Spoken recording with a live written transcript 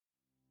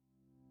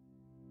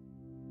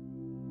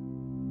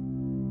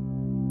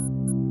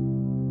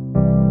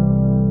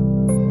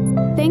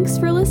Thanks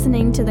for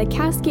listening to the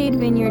Cascade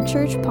Vineyard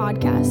Church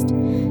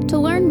podcast. To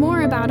learn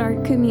more about our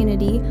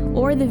community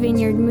or the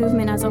Vineyard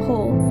movement as a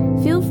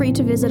whole, feel free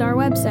to visit our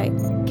website,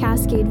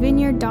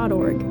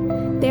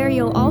 cascadevineyard.org. There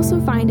you'll also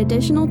find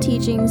additional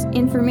teachings,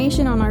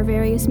 information on our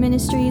various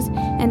ministries,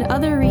 and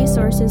other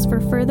resources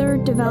for further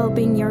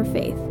developing your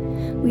faith.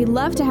 We'd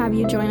love to have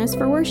you join us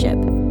for worship.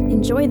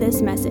 Enjoy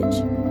this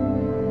message.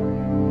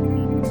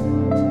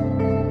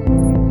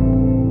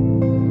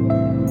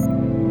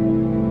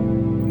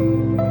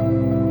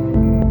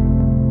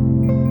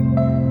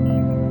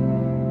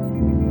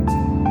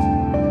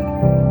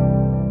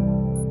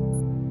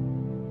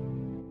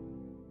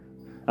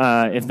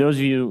 If those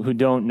of you who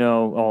don't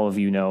know, all of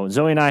you know,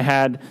 Zoe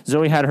had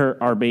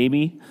our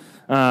baby.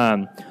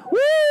 Woo!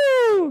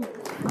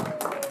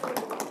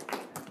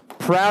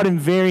 Proud and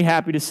very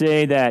happy to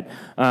say that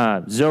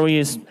Zoe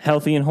is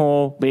healthy and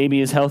whole, baby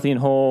is healthy and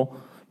whole,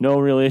 no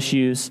real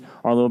issues.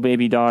 Our little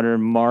baby daughter,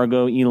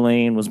 Margot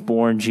Elaine, was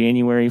born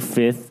January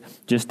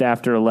 5th, just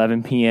after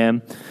 11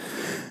 p.m.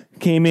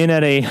 Came in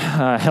at a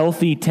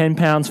healthy 10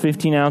 pounds,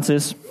 15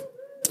 ounces.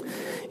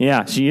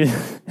 Yeah, she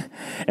is.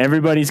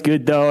 Everybody's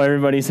good, though.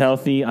 Everybody's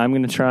healthy. I'm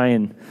going to try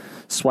and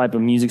swipe a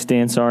music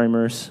stand. Sorry,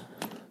 Merce.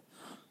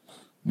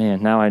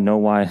 Man, now I know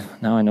why.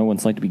 Now I know what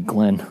it's like to be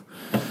Glenn.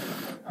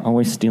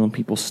 Always stealing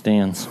people's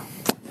stands.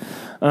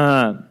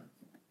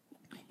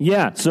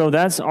 Yeah, so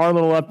that's our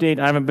little update.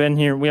 I haven't been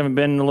here. We haven't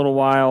been in a little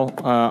while.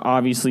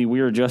 Obviously,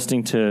 we're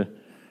adjusting to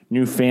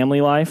new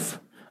family life.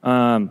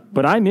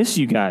 But I miss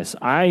you guys.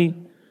 I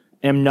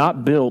am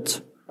not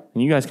built,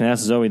 and you guys can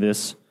ask Zoe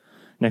this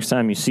next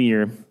time you see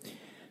her.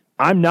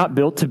 I'm not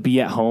built to be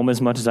at home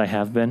as much as I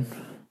have been.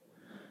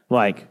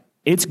 Like,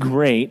 it's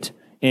great,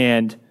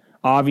 and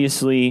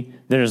obviously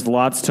there's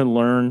lots to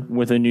learn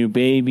with a new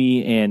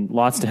baby and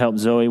lots to help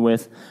Zoe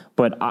with,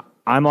 but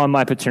I'm on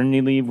my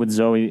paternity leave with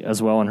Zoe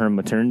as well on her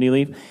maternity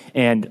leave,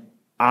 and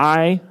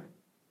I'm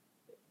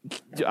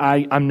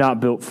not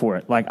built for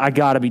it. Like, I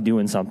got to be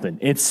doing something.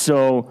 It's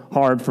so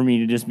hard for me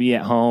to just be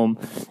at home.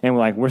 And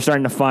we're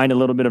starting to find a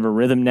little bit of a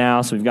rhythm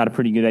now. So we've got a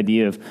pretty good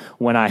idea of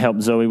when I help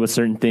Zoe with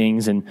certain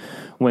things and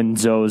when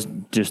Zoe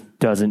just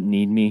doesn't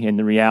need me. And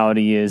the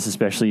reality is,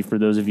 especially for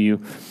those of you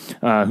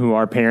who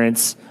are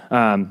parents,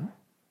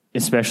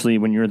 especially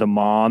when you're the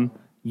mom,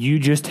 you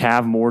just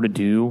have more to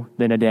do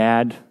than a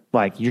dad.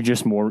 Like, you're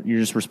just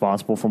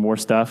responsible for more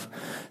stuff.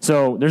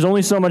 So there's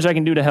only so much I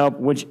can do to help,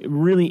 which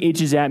really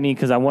itches at me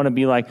because I want to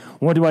be like,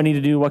 what do I need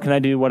to do? What can I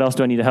do? What else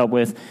do I need to help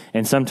with?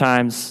 And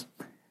sometimes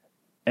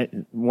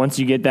once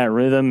you get that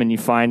rhythm and you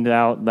find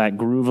out that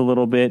groove a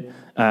little bit,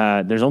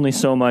 there's only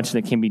so much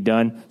that can be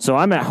done. So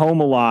I'm at home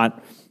a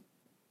lot.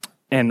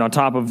 And on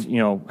top of,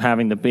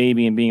 having the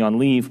baby and being on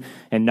leave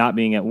and not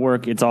being at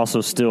work, it's also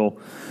still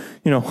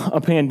a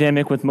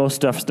pandemic with most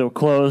stuff still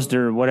closed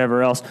or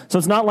whatever else. So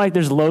it's not like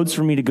there's loads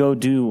for me to go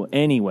do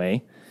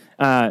anyway.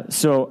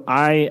 So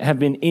I have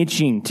been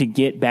itching to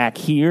get back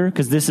here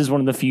because this is one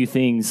of the few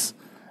things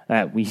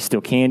that we still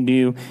can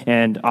do.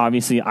 And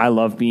obviously I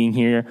love being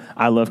here.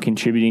 I love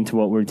contributing to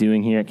what we're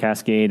doing here at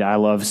Cascade. I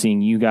love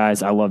seeing you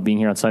guys. I love being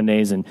here on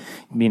Sundays and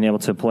being able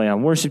to play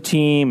on worship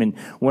team and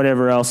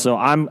whatever else. So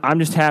I'm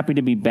just happy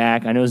to be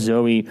back. I know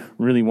Zoe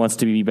really wants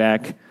to be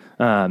back.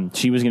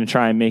 She was going to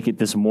try and make it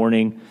this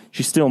morning.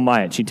 She still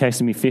might. She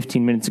texted me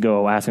 15 minutes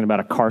ago asking about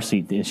a car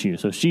seat issue.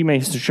 So she may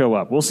show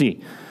up. We'll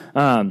see.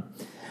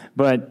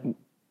 But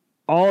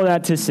all of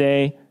that to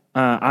say,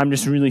 I'm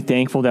just really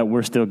thankful that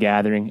we're still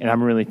gathering, and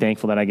I'm really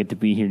thankful that I get to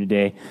be here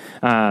today.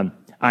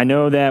 I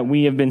know that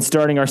we have been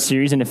starting our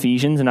series in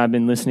Ephesians, and I've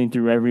been listening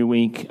through every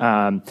week,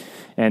 and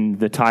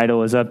the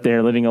title is up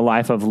there, Living a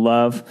Life of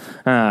Love.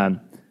 I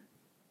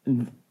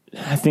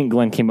think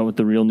Glenn came up with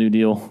the Real New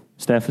Deal.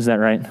 Steph, is that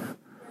right?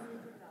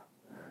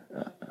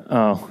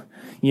 Oh,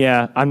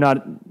 yeah,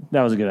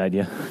 that was a good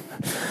idea.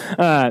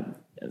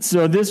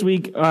 So this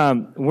week,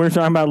 we're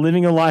talking about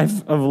living a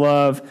life of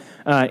love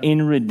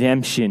in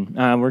redemption.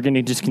 We're going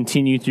to just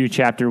continue through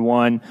chapter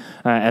 1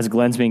 as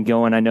Glenn's been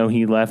going. I know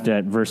he left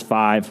at verse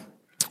 5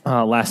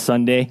 last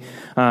Sunday.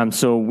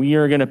 So we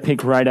are going to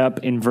pick right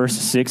up in verse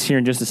 6 here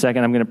in just a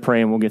second. I'm going to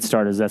pray and we'll get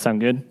started. Does that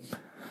sound good?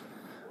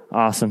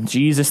 Awesome.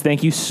 Jesus,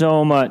 thank you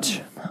so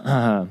much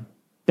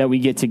that we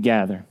get to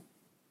gather.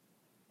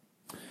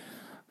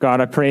 God,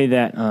 I pray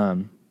that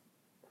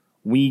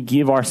we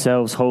give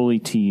ourselves wholly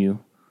to you,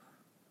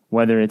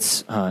 whether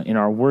it's in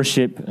our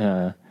worship,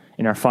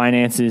 in our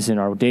finances, in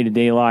our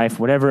day-to-day life,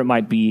 whatever it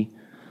might be.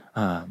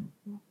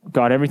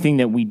 God, everything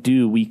that we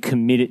do, we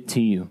commit it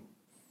to you,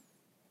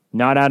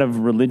 not out of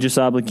religious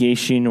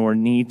obligation or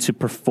need to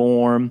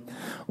perform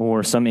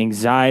or some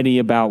anxiety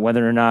about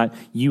whether or not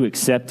you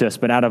accept us,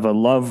 but out of a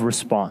love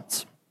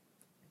response,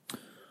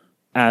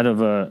 out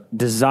of a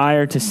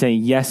desire to say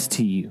yes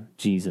to you,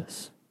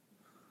 Jesus.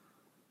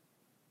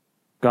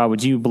 God,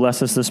 would you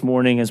bless us this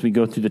morning as we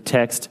go through the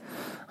text?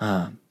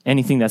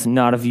 Anything that's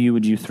not of you,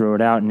 would you throw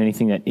it out? And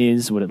anything that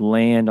is, would it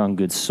land on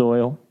good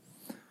soil?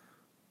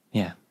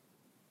 Yeah.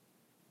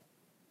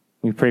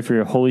 We pray for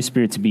your Holy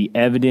Spirit to be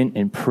evident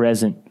and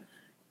present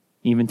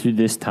even through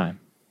this time.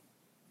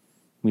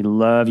 We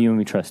love you and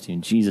we trust you.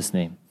 In Jesus'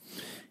 name,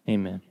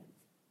 amen.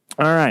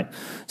 All right,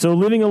 so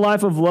living a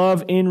life of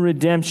love in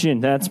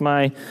redemption. That's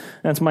my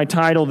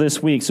title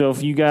this week. So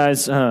if you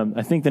guys,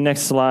 I think the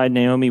next slide,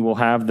 Naomi will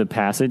have the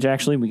passage.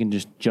 Actually, we can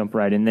just jump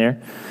right in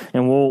there,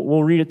 and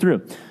we'll read it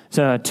through.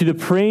 So, to the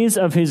praise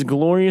of His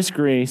glorious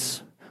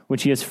grace,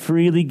 which He has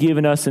freely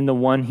given us in the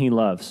one He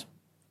loves.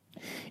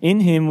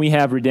 In Him we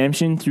have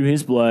redemption through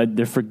His blood,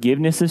 the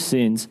forgiveness of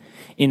sins,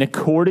 in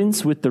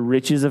accordance with the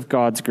riches of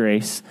God's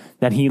grace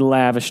that He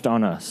lavished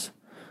on us.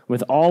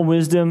 With all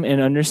wisdom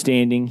and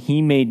understanding,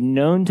 He made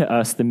known to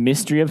us the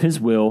mystery of His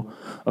will,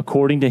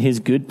 according to His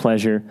good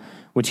pleasure,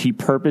 which He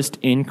purposed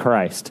in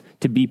Christ,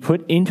 to be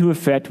put into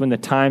effect when the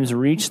times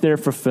reach their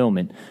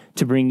fulfillment,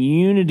 to bring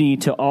unity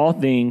to all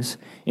things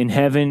in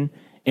heaven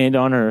and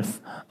on earth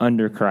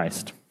under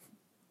Christ.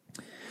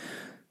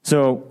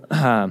 So,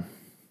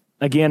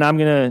 again, I'm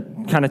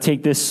going to kind of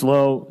take this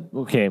slow.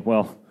 Okay,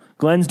 well,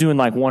 Glenn's doing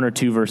like 1 or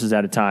 2 verses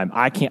at a time.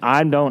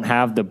 I don't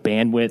have the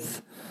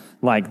bandwidth,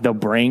 like the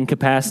brain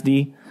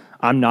capacity.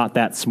 I'm not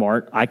that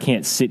smart. I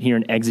can't sit here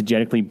and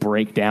exegetically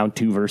break down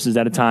 2 verses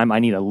at a time. I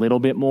need a little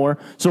bit more.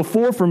 So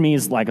 4 for me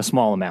is like a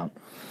small amount.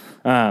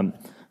 4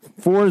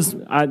 is,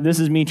 this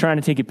is me trying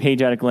to take a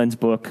page out of Glenn's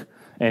book.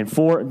 And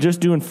 4,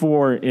 just doing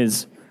 4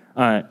 is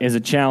a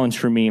challenge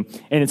for me.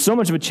 And it's so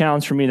much of a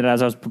challenge for me that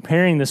as I was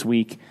preparing this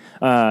week,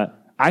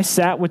 I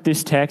sat with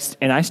this text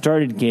and I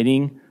started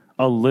getting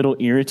a little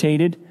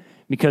irritated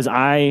because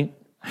I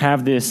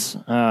have this,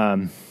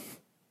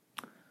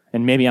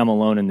 and maybe I'm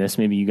alone in this.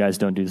 Maybe you guys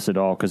don't do this at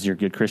all because you're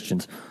good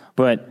Christians.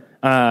 But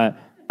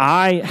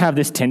I have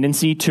this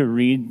tendency to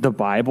read the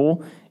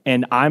Bible,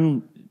 and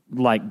I'm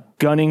like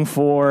gunning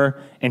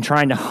for and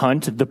trying to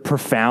hunt the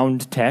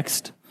profound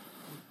text.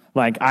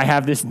 Like I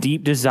have this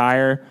deep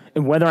desire,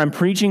 and whether I'm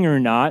preaching or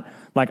not,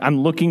 like I'm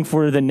looking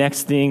for the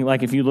next thing.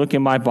 Like if you look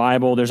in my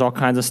Bible, there's all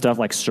kinds of stuff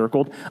like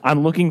circled.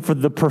 I'm looking for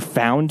the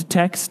profound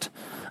text.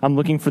 I'm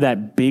looking for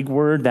that big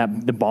word,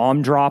 that the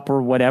bomb drop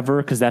or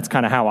whatever, because that's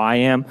kind of how I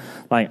am.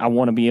 Like I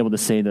want to be able to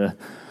say the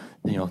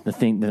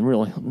thing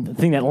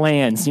that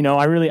lands.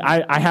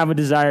 I have a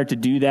desire to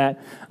do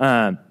that,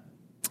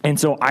 and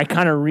so I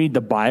kind of read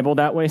the Bible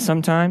that way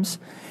sometimes.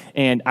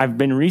 And I've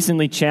been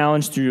recently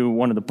challenged through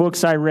one of the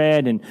books I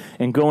read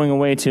and going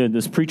away to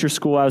this preacher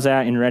school I was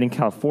at in Redding,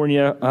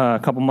 California,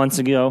 a couple months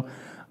ago,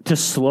 to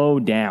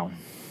slow down.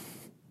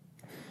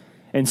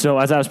 And so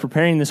as I was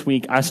preparing this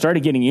week, I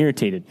started getting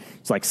irritated.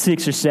 It's like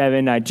 6 or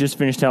 7. I just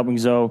finished helping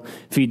Zoe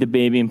feed the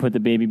baby and put the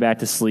baby back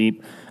to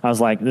sleep. I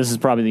was like, this is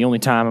probably the only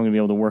time I'm going to be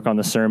able to work on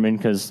the sermon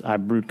because I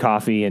brewed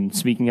coffee. And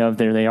speaking of,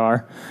 there they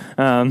are.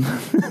 And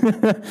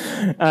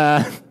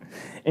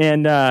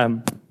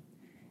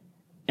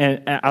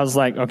I was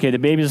like, okay, the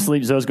baby's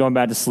asleep. Zoe's going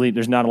back to sleep.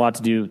 There's not a lot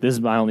to do. This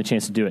is my only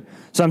chance to do it.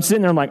 So I'm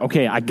sitting there. I'm like,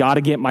 okay, I got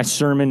to get my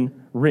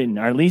sermon written,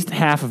 or at least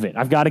half of it.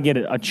 I've got to get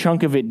a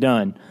chunk of it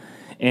done.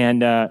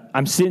 And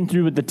I'm sitting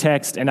through with the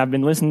text, and I've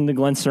been listening to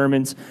Glenn's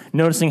sermons,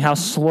 noticing how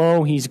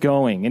slow he's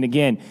going. And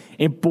again,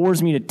 it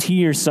bores me to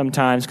tears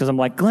sometimes because I'm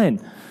like, Glenn,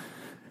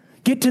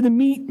 get to the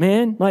meat,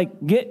 man.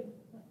 Like, get.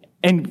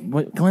 And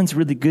what Glenn's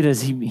really good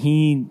is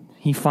he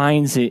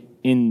finds it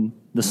in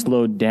the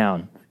slowed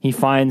down. He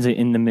finds it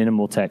in the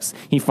minimal text.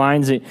 He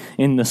finds it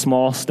in the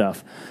small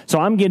stuff. So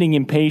I'm getting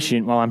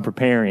impatient while I'm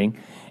preparing,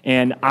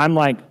 and I'm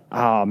like,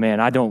 oh, man,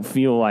 I don't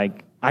feel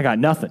like I got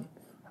nothing.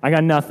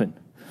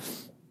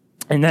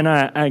 And then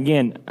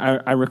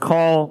I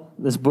recall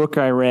this book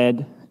I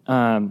read.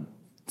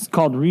 It's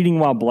called Reading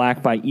While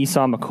Black by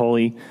Esau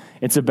McCaulley.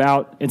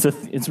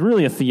 It's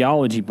really a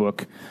theology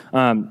book,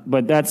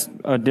 but that's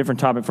a different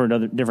topic for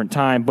another different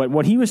time. But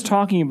what he was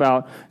talking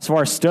about as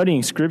far as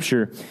studying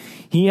Scripture,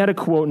 he had a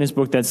quote in his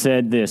book that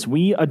said this: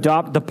 "We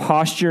adopt the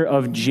posture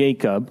of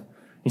Jacob."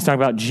 He's talking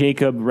about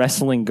Jacob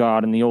wrestling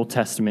God in the Old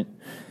Testament.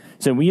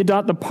 So we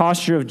adopt the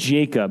posture of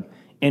Jacob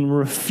and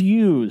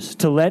refuse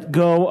to let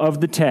go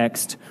of the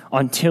text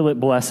until it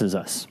blesses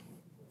us.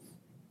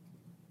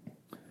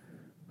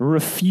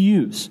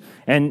 Refuse.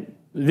 And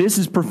this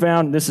is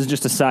profound. This is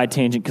just a side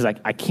tangent because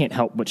I can't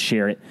help but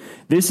share it.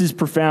 This is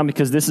profound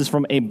because this is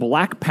from a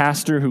black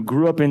pastor who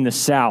grew up in the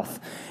South.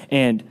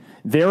 And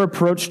their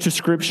approach to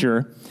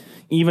Scripture,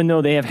 even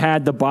though they have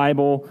had the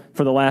Bible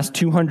for the last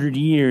 200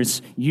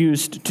 years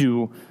used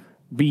to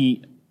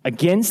be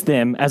against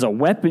them as a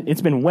weapon,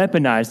 it's been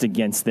weaponized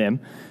against them.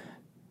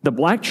 The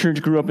black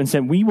church grew up and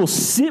said, we will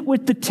sit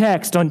with the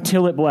text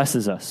until it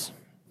blesses us.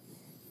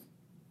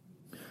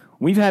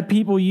 We've had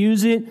people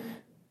use it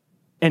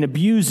and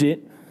abuse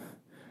it,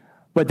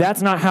 but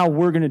that's not how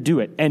we're going to do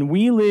it. And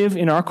we live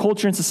in our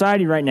culture and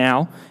society right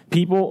now.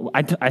 People,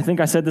 I think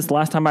I said this the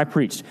last time I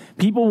preached,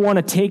 people want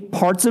to take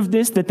parts of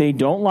this that they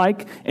don't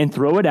like and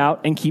throw it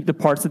out and keep the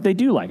parts that they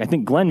do like. I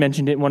think Glenn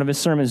mentioned it in one of his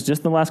sermons just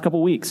in the last couple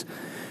of weeks.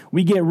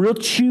 We get real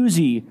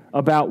choosy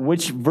about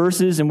which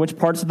verses and which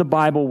parts of the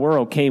Bible we're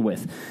okay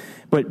with.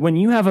 But when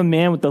you have a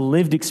man with the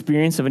lived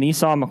experience of an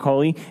Esau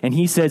McCaulley, and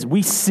he says,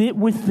 we sit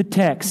with the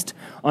text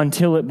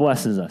until it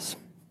blesses us.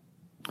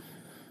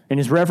 And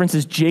his reference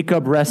is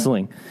Jacob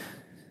wrestling.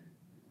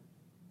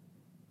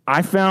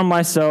 I found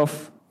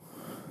myself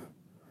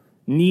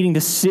needing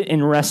to sit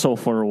and wrestle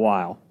for a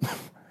while.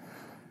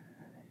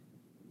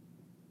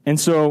 And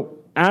so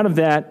out of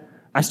that,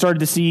 I started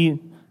to see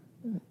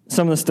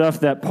some of the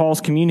stuff that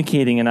Paul's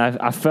communicating, and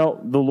I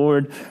felt the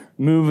Lord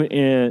move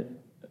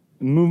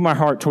my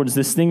heart towards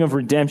this thing of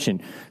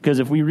redemption. Because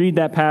if we read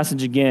that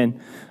passage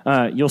again,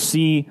 you'll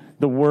see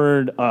the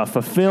word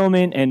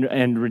fulfillment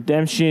and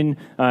redemption.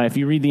 If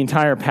you read the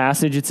entire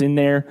passage, it's in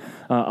there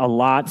a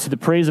lot. To the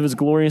praise of his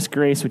glorious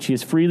grace, which he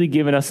has freely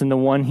given us in the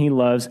one he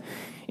loves.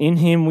 In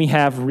him we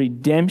have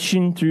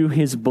redemption through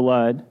his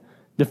blood,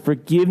 the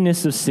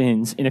forgiveness of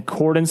sins in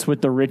accordance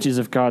with the riches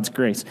of God's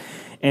grace.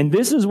 And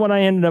this is what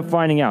I ended up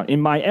finding out.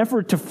 In my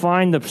effort to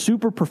find the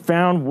super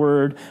profound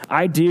word,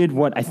 I did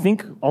what I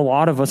think a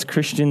lot of us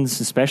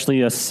Christians,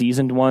 especially us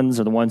seasoned ones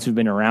or the ones who've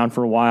been around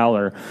for a while,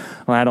 or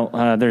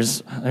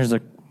there's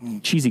a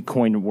cheesy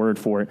coined word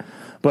for it.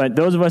 But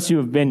those of us who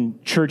have been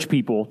churchy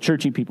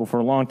people for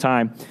a long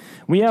time,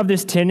 we have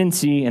this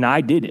tendency, and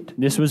I did it,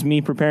 this was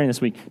me preparing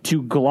this week,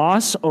 to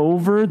gloss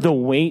over the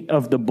weight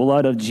of the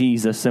blood of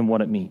Jesus and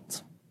what it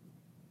means.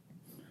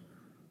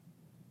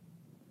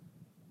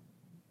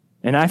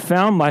 And I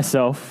found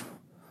myself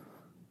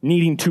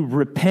needing to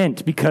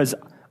repent because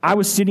I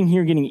was sitting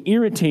here getting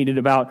irritated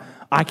about,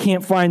 I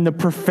can't find the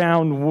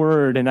profound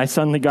word, and I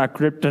suddenly got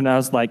gripped and I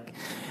was like,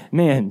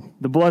 man,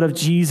 the blood of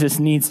Jesus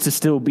needs to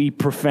still be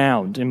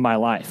profound in my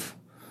life.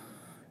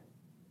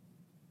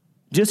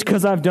 Just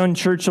because I've done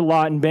church a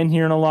lot and been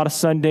here on a lot of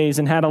Sundays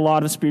and had a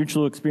lot of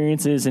spiritual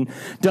experiences and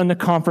done the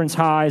conference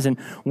highs and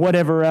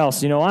whatever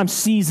else, I'm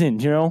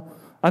seasoned,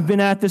 I've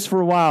been at this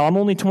for a while. I'm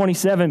only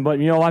 27,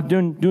 but, I've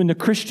been doing the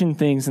Christian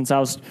thing since I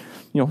was,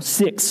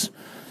 6.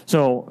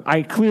 So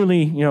I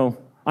clearly,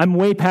 I'm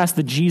way past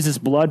the Jesus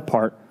blood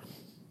part.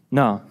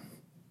 No,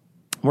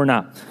 we're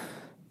not.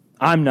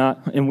 I'm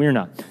not, and we're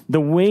not.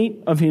 The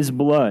weight of his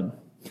blood.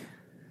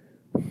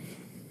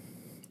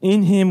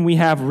 In him we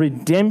have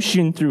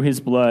redemption through his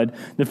blood,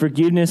 the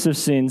forgiveness of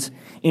sins,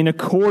 in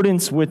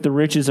accordance with the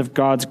riches of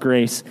God's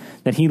grace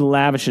that he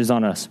lavishes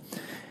on us.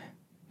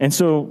 And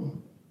so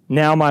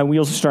now my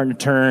wheels are starting to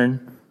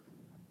turn.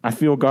 I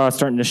feel God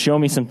starting to show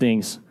me some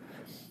things.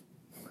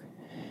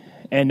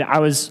 And I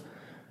was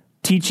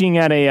teaching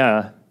at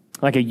a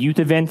youth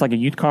event, like a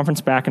youth conference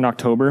back in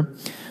October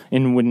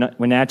in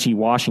Wenatchee,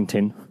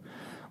 Washington.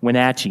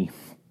 Wenatchee.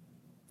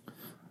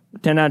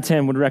 10 out of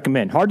 10 would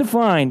recommend. Hard to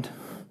find,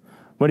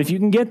 but if you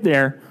can get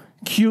there,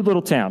 cute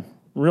little town.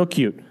 Real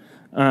cute.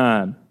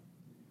 And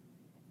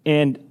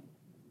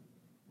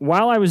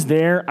while I was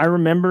there, I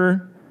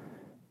remember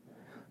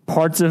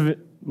parts of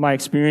my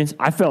experience.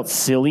 I felt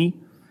silly.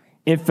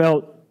 It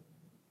felt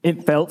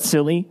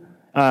silly.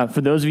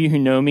 For those of you who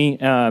know me,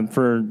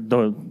 for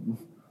the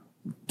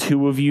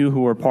 2 of you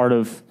who are part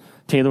of,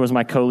 Taylor was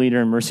my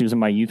co-leader and Mercy was in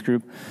my youth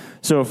group.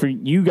 So for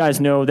you guys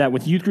know that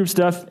with youth group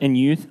stuff and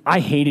youth, I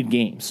hated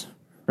games.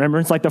 Remember,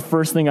 it's like the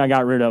first thing I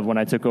got rid of when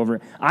I took over.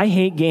 I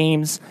hate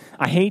games.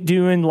 I hate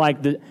doing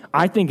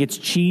I think it's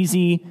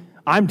cheesy.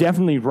 I'm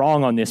definitely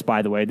wrong on this,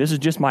 by the way. This is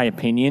just my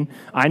opinion.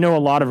 I know a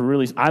lot of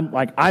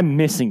I'm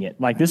missing it.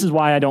 This is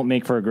why I don't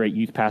make for a great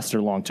youth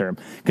pastor long term.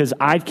 Because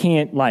I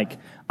can't,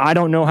 I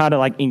don't know how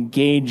to,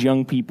 engage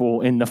young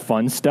people in the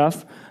fun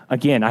stuff.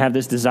 Again, I have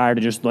this desire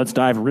to just, let's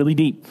dive really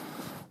deep.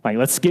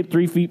 Let's skip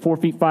 3 feet, 4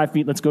 feet, 5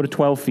 feet. Let's go to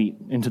 12 feet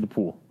into the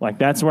pool.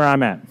 That's where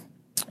I'm at.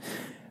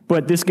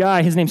 But this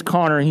guy, his name's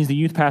Connor, and he's the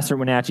youth pastor at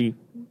Wenatchee.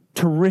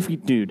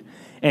 Terrific dude.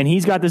 And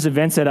he's got this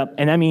event set up.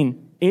 And I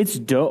mean, it's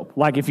dope.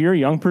 If you're a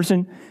young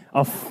person,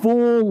 a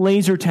full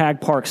laser tag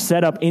park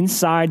set up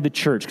inside the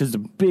church, because it's a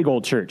big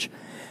old church.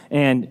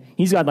 And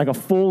he's got a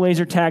full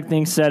laser tag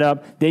thing set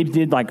up. They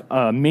did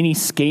mini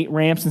skate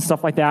ramps and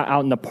stuff like that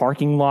out in the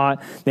parking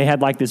lot. They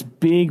had this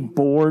big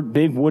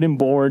wooden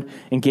board,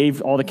 and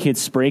gave all the kids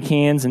spray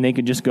cans, and they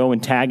could just go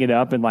and tag it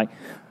up, and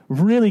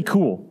really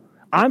cool.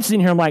 I'm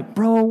sitting here, I'm like,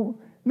 bro,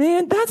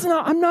 man,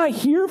 I'm not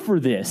here for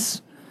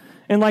this.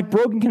 And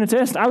Brogan can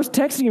attest, I was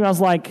texting him, I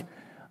was like,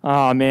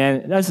 oh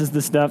man, this is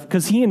the stuff,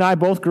 because he and I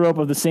both grew up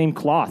of the same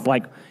cloth.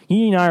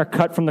 He and I are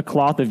cut from the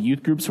cloth of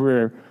youth groups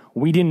where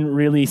we didn't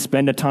really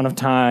spend a ton of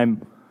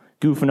time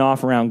goofing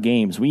off around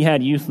games. We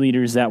had youth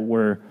leaders that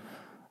were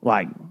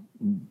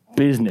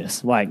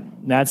business.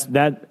 That's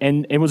that,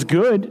 and it was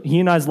good. He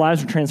and I's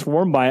lives were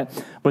transformed by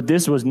it, but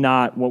this was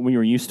not what we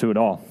were used to at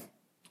all.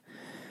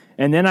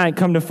 And then I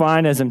come to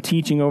find, as I'm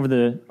teaching over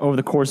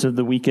the course of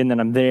the weekend that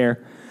I'm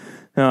there,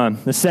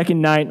 the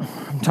second night,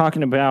 I'm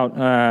talking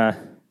about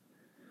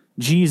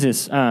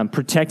Jesus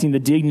protecting the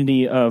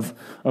dignity of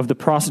the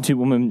prostitute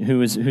woman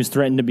who's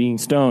threatened to being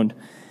stoned.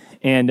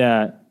 And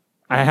I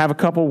have a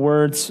couple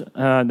words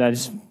that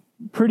is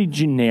pretty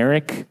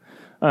generic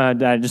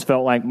that I just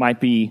felt might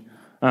be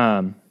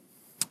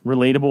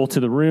relatable to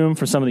the room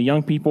for some of the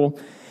young people.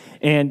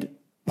 And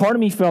part of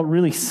me felt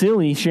really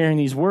silly sharing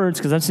these words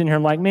because I'm sitting here,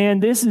 I'm like, man,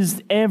 this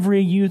is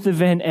every youth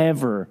event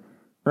ever,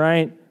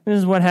 right? This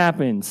is what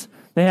happens.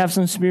 They have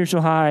some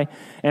spiritual high,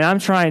 and I'm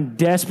trying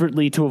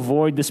desperately to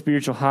avoid the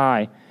spiritual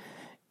high.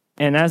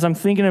 And as I'm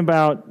thinking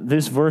about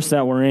this verse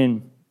that we're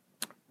in,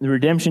 the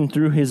redemption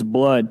through his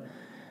blood,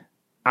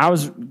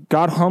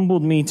 God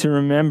humbled me to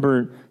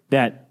remember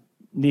that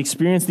the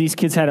experience these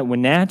kids had at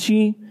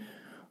Wenatchee,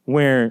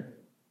 where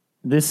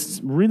this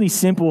really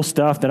simple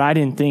stuff that I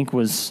didn't think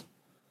was,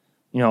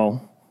 I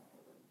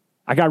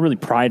got really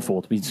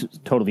prideful, to be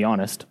totally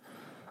honest.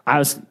 I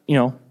was,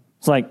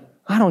 it's like,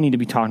 I don't need to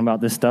be talking about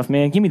this stuff,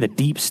 man. Give me the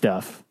deep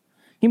stuff.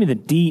 Give me the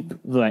deep,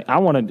 I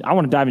want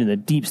to dive into the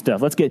deep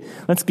stuff. Let's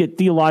get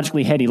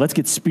theologically heady. Let's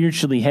get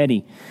spiritually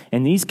heady.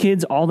 And these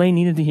kids, all they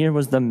needed to hear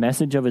was the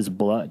message of his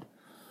blood.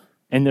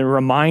 And the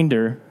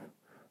reminder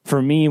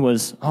for me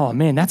was, oh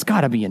man, that's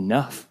got to be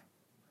enough.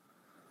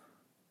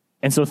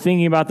 And so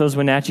thinking about those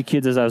Wenatchee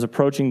kids as I was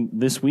approaching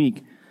this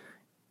week,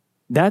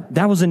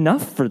 that was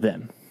enough for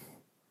them.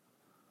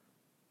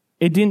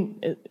 It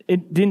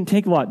didn't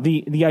take a lot.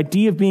 The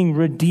idea of being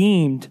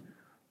redeemed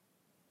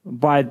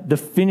by the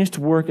finished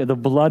work of the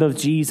blood of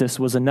Jesus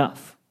was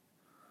enough.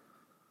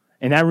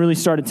 And that really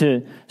started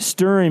to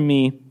stir in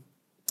me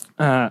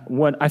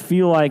what I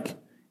feel like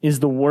is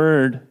the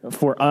word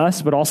for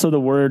us, but also the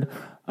word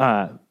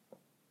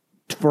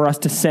for us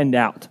to send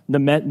out.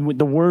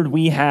 The word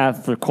we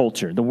have for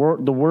culture, the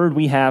word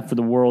we have for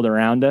the world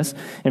around us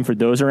and for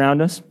those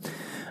around us.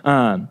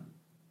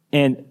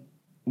 And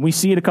we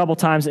see it a couple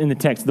times in the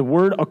text. The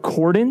word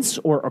accordance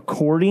or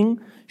according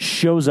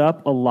shows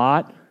up a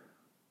lot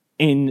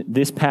in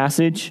this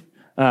passage.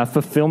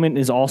 Fulfillment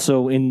is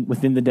also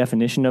within the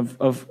definition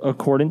of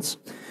accordance.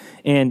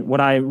 And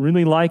what I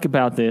really like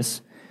about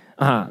this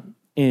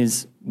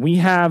is we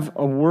have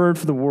a word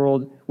for the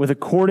world with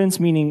accordance,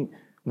 meaning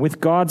with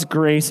God's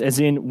grace, as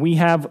in we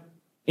have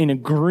an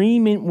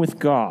agreement with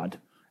God.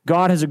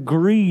 God has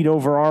agreed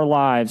over our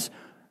lives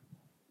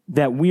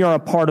that we are a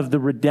part of the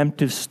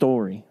redemptive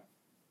story.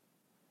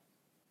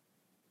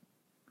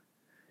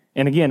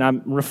 And again,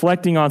 I'm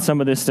reflecting on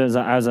some of this as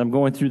I'm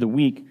going through the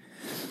week,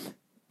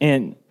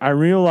 and I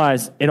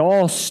realize it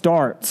all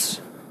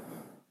starts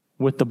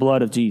with the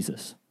blood of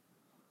Jesus.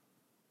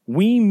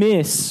 We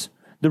miss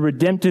the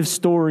redemptive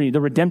story,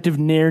 the redemptive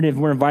narrative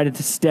we're invited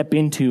to step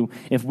into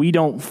if we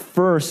don't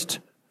first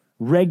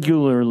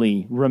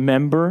regularly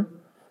remember.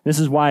 This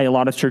is why a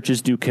lot of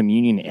churches do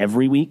communion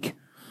every week.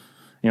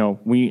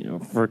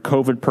 For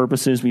COVID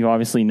purposes, we've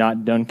obviously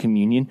not done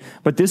communion,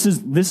 but this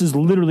is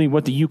literally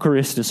what the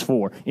Eucharist is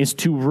for, is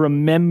to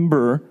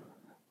remember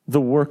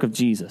the work of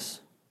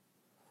Jesus.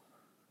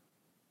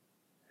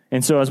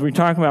 And so as we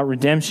talk about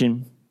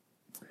redemption,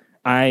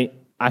 I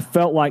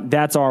felt like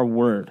that's our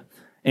word.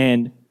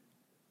 And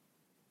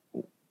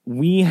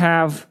we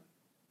have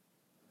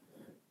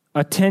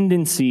a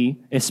tendency,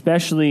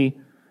 especially,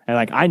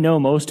 and I know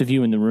most of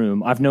you in the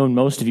room, I've known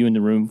most of you in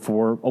the room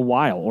for a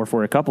while or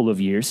for a couple of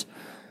years.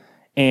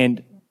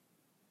 And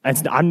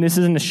this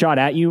isn't a shot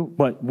at you,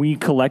 but we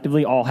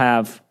collectively all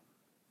have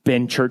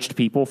been churched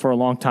people for a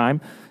long time.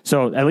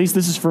 So at least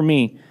this is for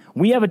me.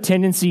 We have a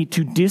tendency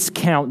to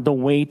discount the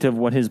weight of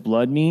what his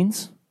blood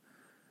means.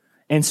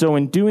 And so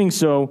in doing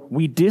so,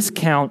 we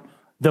discount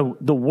the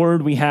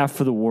word we have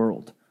for the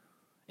world.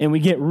 And we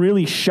get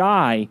really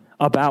shy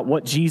about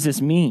what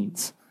Jesus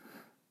means.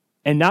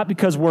 And not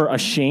because we're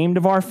ashamed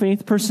of our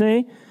faith per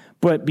se,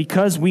 but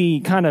because we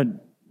kind of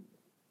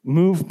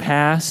move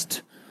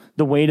past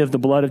the weight of the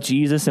blood of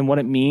Jesus and what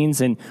it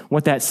means and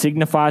what that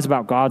signifies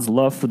about God's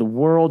love for the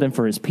world and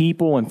for his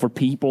people and for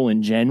people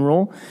in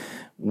general.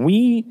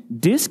 We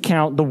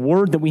discount the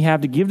word that we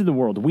have to give to the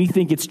world. We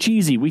think it's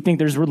cheesy. We think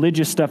there's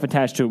religious stuff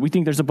attached to it. We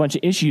think there's a bunch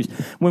of issues.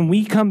 When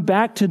we come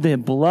back to the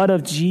blood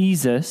of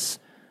Jesus,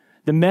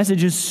 the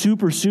message is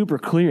super, super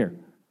clear.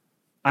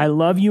 I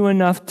love you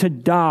enough to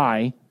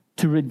die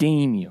to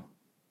redeem you.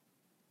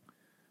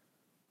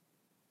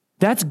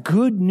 That's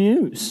good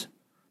news.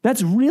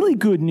 That's really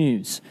good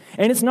news.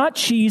 And it's not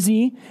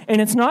cheesy,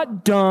 and it's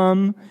not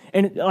dumb,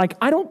 and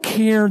I don't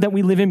care that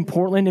we live in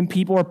Portland and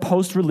people are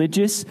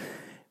post-religious.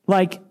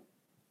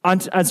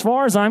 As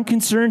far as I'm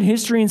concerned,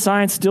 history and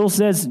science still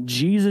says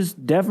Jesus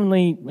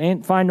definitely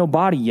ain't find no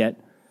body yet.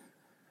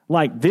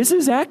 This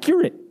is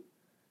accurate.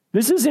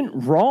 This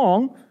isn't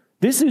wrong.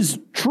 This is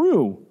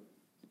true.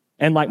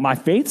 And my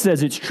faith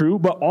says it's true,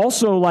 but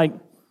also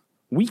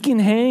we can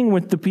hang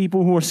with the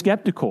people who are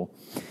skeptical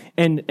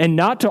and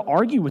not to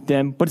argue with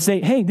them, but to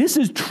say, hey, this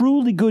is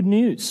truly good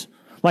news.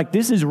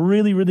 This is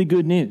really, really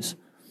good news.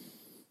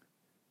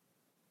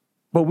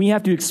 But we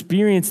have to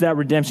experience that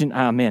redemption.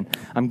 Ah, man,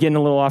 I'm getting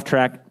a little off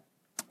track.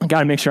 I got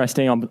to make sure I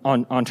stay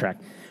on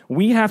track.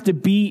 We have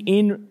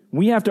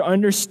to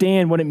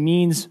understand what it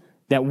means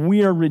that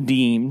we are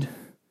redeemed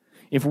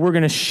if we're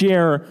going to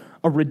share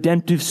a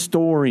redemptive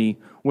story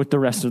with the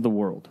rest of the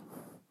world.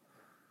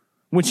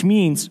 Which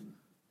means,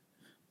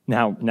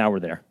 now we're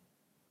there.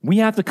 We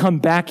have to come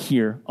back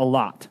here a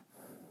lot.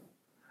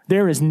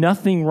 There is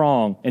nothing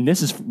wrong, and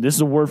this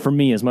is a word for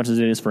me as much as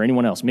it is for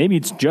anyone else. Maybe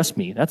it's just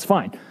me. That's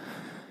fine.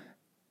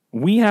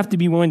 We have to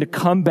be willing to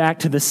come back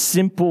to the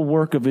simple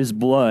work of his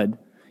blood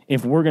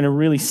if we're going to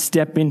really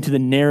step into the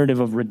narrative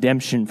of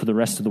redemption for the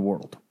rest of the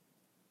world.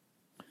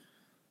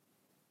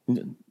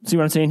 See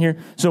what I'm saying here?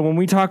 So when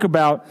we talk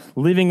about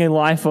living a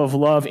life of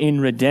love in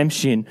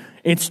redemption,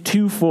 it's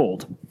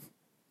twofold.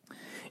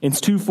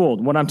 It's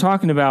twofold. What I'm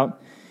talking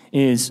about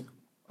is,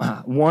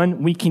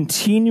 one, we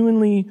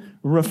continually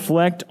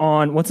reflect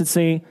on, what's it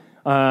say?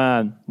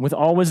 With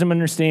all wisdom and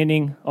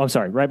understanding. Oh,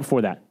 sorry, right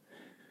before that.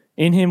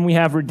 In him we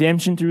have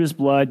redemption through his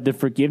blood, the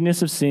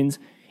forgiveness of sins,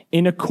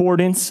 in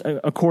accordance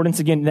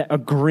again, that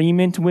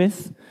agreement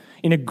with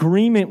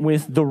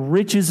the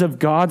riches of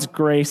God's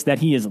grace that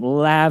he has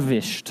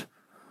lavished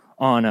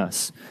on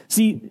us.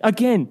 See,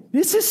 again,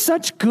 this is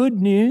such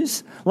good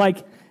news.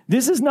 Like,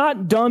 this is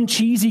not dumb,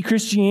 cheesy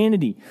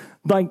Christianity.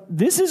 Like,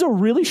 this is a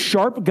really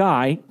sharp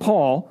guy,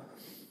 Paul,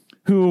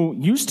 who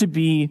used to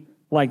be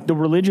like the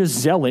religious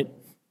zealot.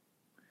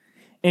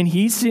 And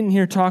he's sitting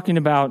here talking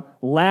about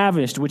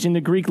lavished, which in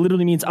the Greek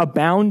literally means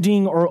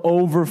abounding or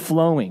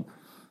overflowing.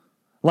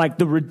 Like,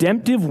 the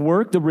redemptive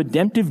work, the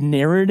redemptive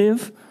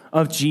narrative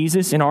of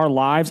Jesus in our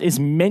lives is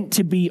meant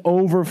to be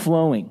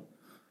overflowing.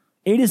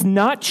 It is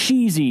not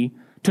cheesy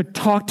to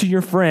talk to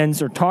your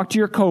friends or talk to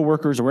your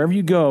coworkers or wherever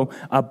you go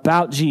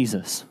about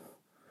Jesus.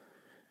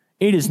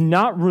 It is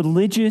not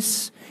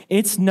religious.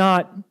 It's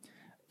not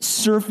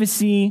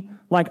surfacey.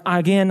 Like,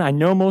 again, I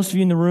know most of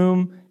you in the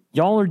room,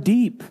 y'all are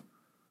deep.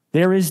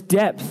 There is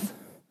depth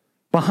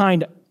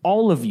behind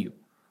all of you.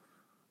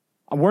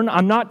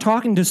 I'm not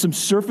talking to some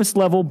surface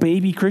level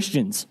baby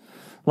Christians.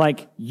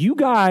 Like, you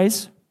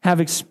guys have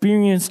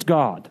experienced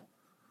God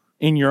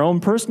in your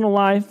own personal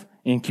life,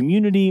 in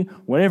community,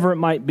 whatever it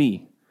might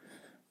be.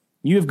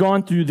 You have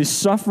gone through the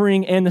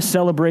suffering and the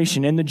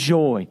celebration and the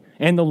joy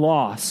and the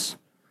loss.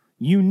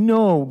 You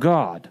know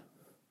God.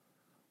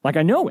 Like,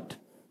 I know it.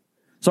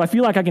 So I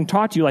feel like I can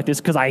talk to you like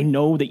this because I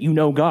know that you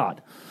know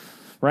God,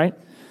 right?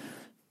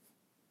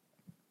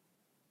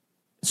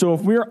 So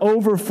if we're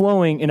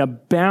overflowing and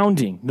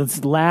abounding,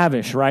 this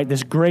lavish, right?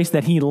 This grace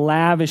that he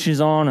lavishes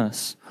on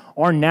us,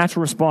 our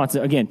natural response,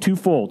 again,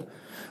 twofold.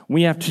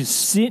 We have to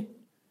sit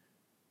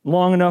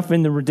long enough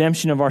in the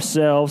redemption of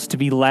ourselves to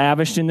be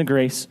lavished in the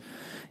grace,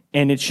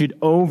 and it should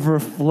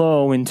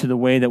overflow into the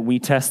way that we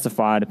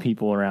testify to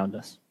people around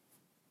us.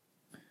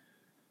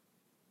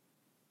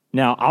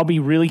 Now, I'll be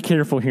really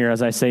careful here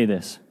as I say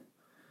this.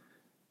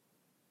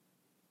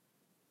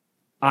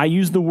 I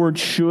use the word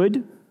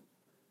should.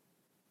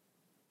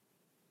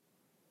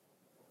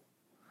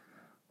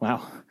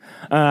 Wow.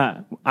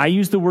 I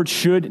use the word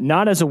should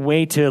not as a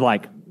way to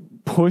like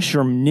push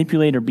or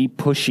manipulate or be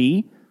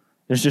pushy.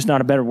 There's just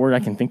not a better word I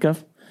can think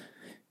of.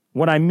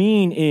 What I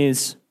mean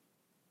is,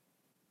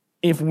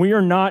 if we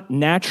are not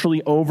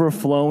naturally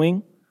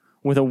overflowing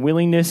with a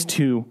willingness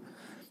to,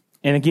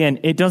 and again,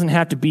 it doesn't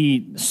have to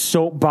be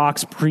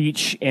soapbox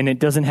preach, and it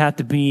doesn't have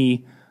to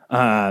be,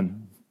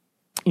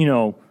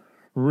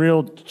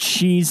 real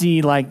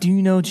cheesy, like, do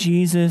you know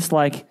Jesus?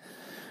 Like,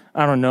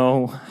 I don't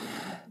know.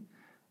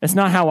 It's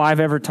not how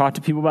I've ever talked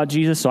to people about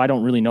Jesus, so I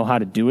don't really know how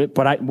to do it,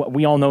 but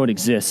we all know it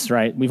exists,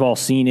 right? We've all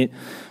seen it.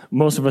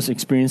 Most of us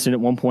experienced it at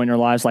one point in our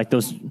lives, like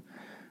those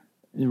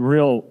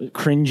real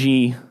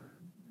cringy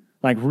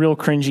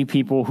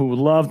people who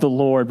love the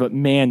Lord, but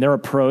man, their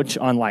approach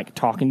on like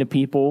talking to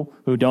people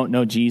who don't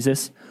know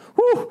Jesus,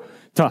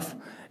 tough.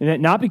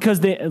 And not because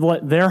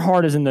their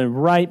heart is in the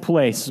right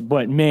place,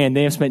 but man,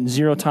 they have spent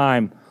zero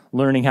time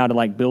learning how to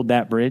like build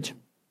that bridge.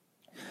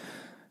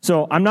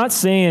 So I'm not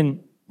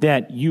saying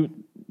that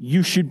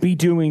you should be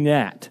doing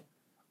that.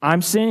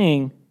 I'm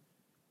saying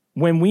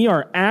when we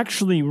are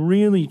actually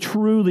really,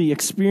 truly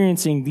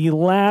experiencing the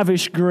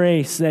lavish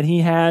grace that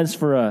he has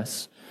for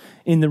us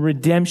in the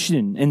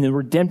redemption and the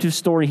redemptive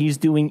story he's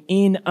doing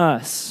in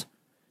us,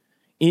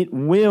 it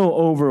will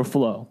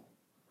overflow.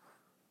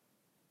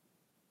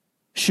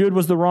 Should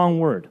was the wrong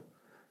word.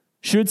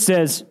 Should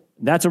says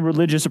that's a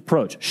religious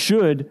approach.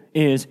 Should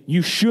is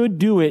you should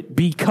do it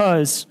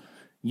because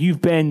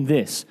you've been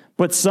this.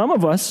 But some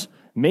of us,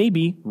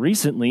 maybe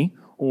recently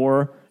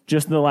or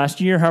just in the last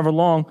year, however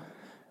long,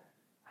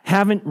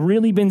 haven't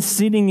really been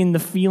sitting in the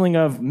feeling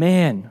of,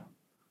 man,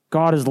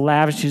 God has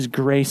lavished his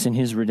grace and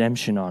his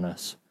redemption on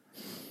us.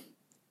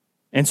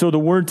 And so the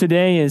word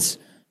today is,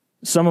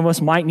 some of us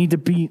might need to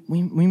be,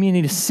 we may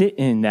need to sit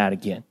in that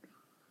again.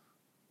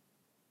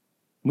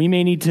 We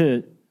may need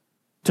to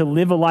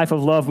live a life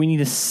of love. We need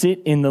to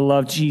sit in the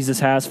love Jesus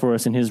has for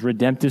us and his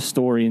redemptive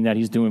story and that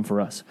he's doing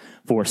for us.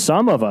 For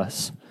some of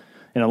us,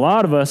 and a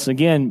lot of us,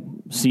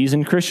 again,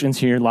 seasoned Christians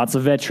here, lots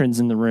of veterans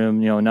in the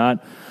room,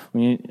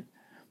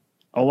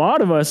 a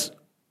lot of us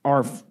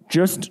are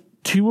just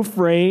too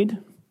afraid,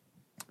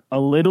 a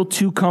little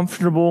too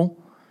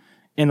comfortable,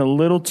 and a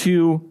little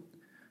too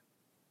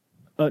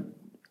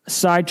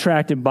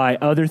sidetracked by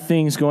other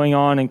things going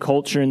on in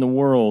culture in the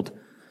world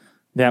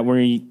that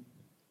we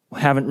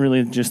haven't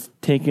really just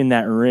taken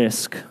that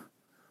risk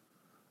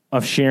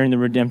of sharing the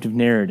redemptive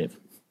narrative.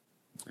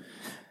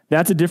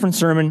 That's a different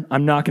sermon.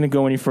 I'm not going to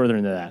go any further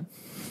into that.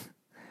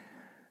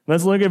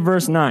 Let's look at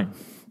verse 9.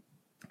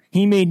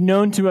 He made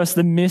known to us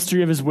the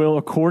mystery of his will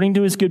according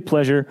to his good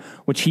pleasure,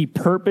 which he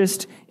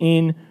purposed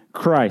in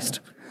Christ.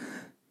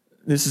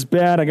 This is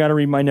bad. I got to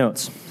read my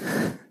notes.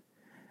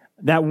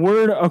 That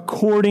word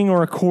according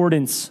or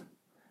accordance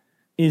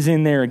is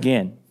in there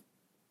again.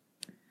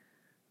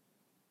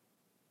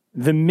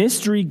 The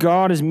mystery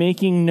God is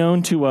making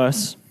known to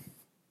us,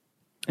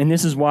 and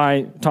this is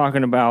why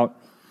talking about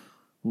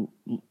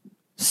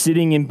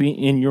sitting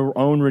in your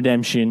own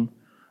redemption,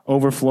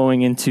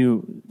 overflowing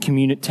into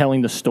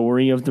telling the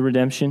story of the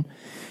redemption,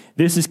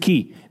 this is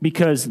key,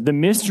 because the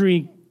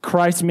mystery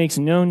Christ makes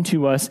known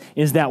to us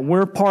is that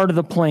we're part of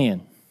the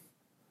plan.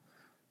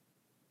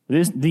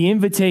 The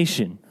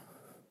invitation,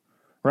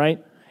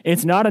 right?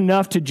 It's not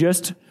enough to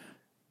just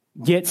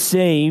get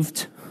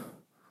saved,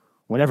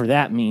 whatever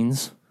that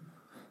means,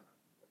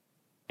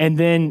 and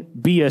then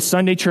be a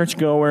Sunday church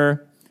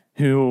goer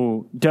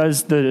who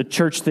does the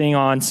church thing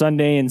on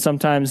Sunday and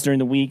sometimes during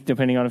the week,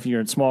 depending on if you're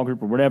in a small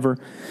group or whatever,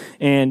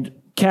 and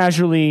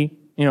casually,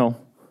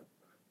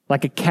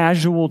 like a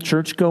casual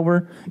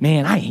churchgoer.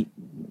 Man, I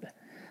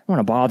want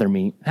to bother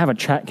me. Have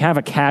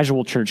a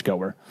casual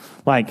churchgoer,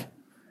 like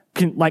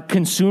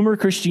consumer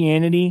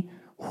Christianity.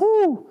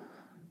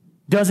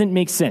 Doesn't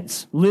make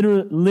sense.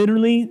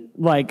 Literally,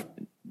 like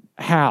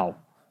how?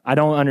 I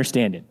don't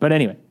understand it. But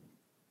anyway,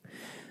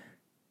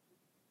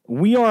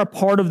 we are a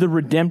part of the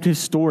redemptive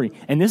story.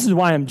 And this is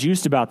why I'm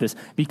juiced about this,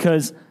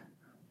 because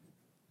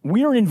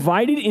we are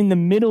invited in the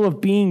middle of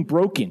being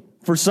broken.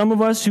 For some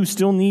of us who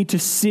still need to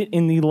sit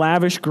in the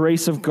lavish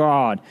grace of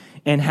God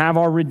and have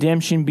our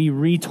redemption be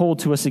retold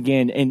to us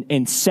again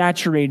and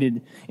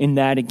saturated in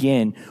that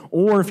again.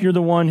 Or if you're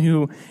the one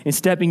who is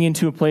stepping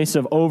into a place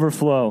of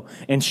overflow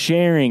and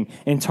sharing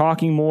and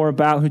talking more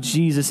about who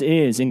Jesus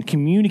is and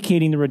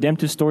communicating the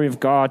redemptive story of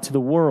God to the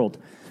world.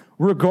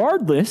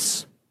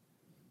 Regardless,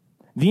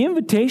 the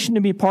invitation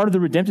to be a part of the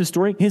redemptive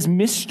story, his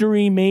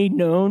mystery made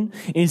known,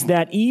 is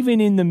that even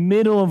in the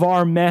middle of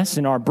our mess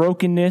and our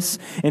brokenness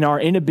and our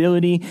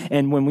inability,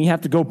 and when we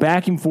have to go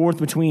back and forth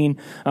between,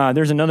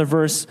 there's another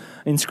verse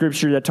in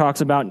Scripture that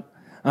talks about,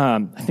 I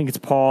think it's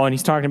Paul, and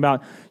he's talking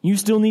about, you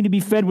still need to be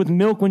fed with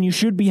milk when you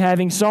should be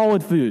having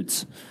solid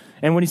foods.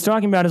 And what he's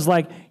talking about is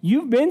like,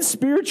 you've been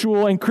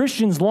spiritual and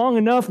Christians long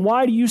enough,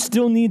 why do you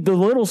still need the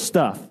little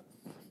stuff?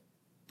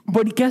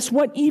 But guess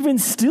what? Even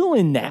still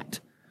in that,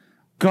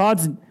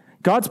 God's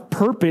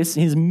purpose,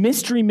 his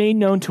mystery made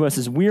known to us,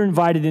 is we're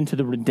invited into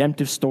the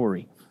redemptive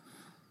story.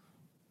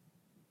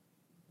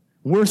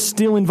 We're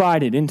still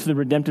invited into the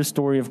redemptive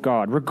story of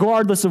God,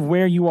 regardless of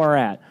where you are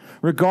at,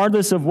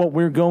 regardless of what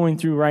we're going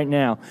through right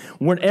now.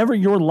 Whatever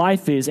your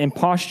life is and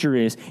posture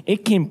is,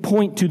 it can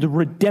point to the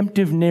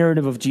redemptive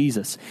narrative of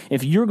Jesus.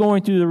 If you're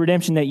going through the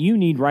redemption that you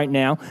need right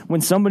now,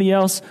 when somebody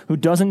else who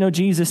doesn't know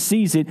Jesus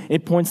sees it,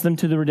 it points them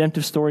to the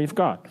redemptive story of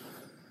God.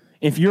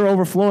 If you're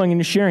overflowing and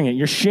you're sharing it,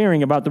 you're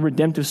sharing about the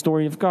redemptive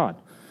story of God.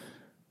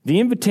 The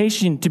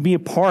invitation to be a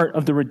part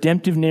of the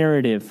redemptive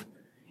narrative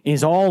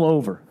is all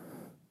over.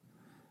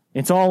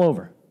 It's all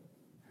over.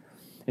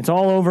 It's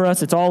all over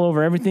us. It's all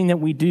over everything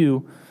that we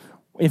do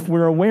if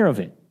we're aware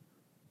of it.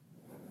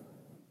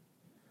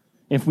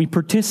 If we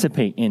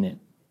participate in it.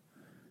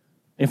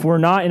 If we're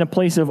not in a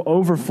place of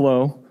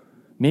overflow,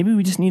 maybe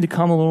we just need to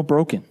come a little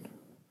broken.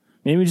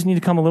 Maybe we just need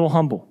to come a little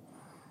humble.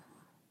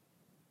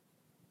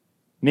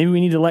 Maybe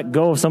we need to let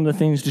go of some of the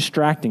things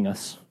distracting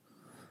us.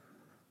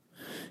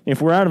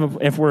 If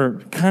we're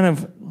kind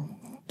of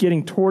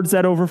getting towards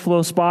that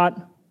overflow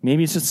spot,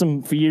 maybe it's just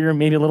some fear,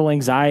 maybe a little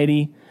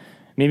anxiety,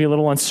 maybe a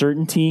little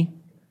uncertainty.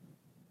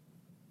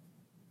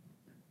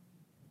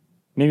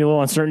 Maybe a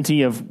little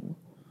uncertainty of,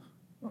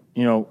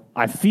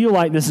 I feel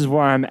like this is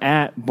where I'm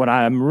at, but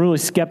I'm really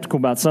skeptical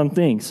about some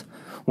things.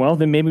 Well,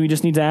 then maybe we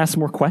just need to ask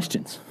some more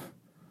questions.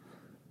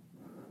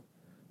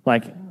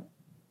 Like,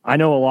 I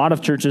know a lot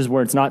of churches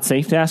where it's not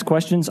safe to ask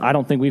questions. I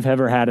don't think we've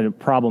ever had a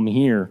problem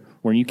here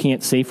where you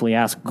can't safely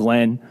ask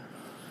Glenn.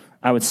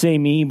 I would say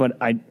me, but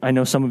I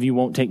know some of you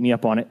won't take me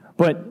up on it.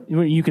 But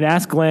you could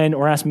ask Glenn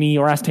or ask me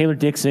or ask Taylor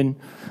Dixon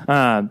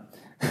or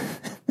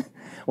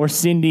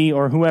Cindy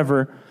or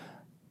whoever,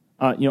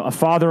 a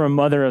father or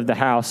mother of the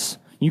house.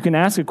 You can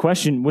ask a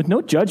question with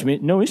no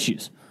judgment, no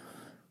issues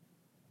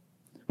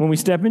when we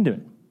step into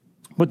it.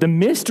 But the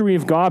mystery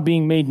of God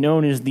being made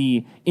known is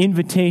the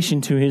invitation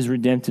to his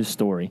redemptive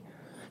story.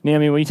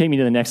 Naomi, will you take me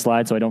to the next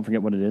slide so I don't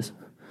forget what it is?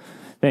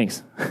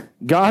 Thanks.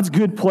 God's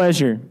good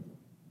pleasure.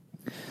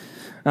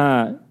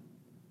 The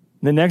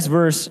next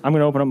verse, I'm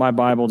going to open up my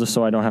Bible just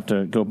so I don't have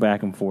to go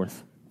back and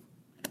forth.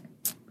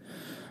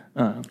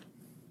 The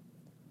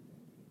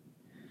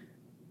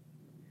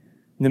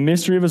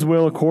mystery of his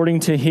will according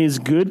to his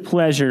good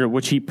pleasure,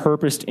 which he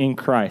purposed in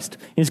Christ.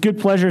 His good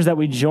pleasure is that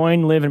we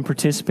join, live, and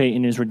participate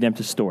in his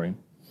redemptive story.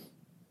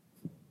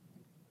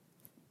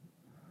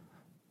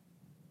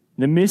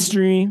 The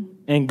mystery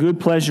and good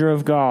pleasure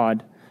of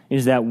God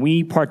is that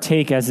we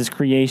partake as his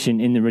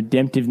creation in the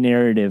redemptive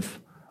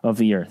narrative of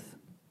the earth,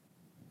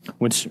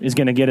 which is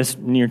going to get us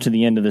near to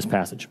the end of this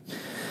passage.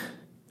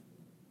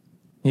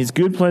 His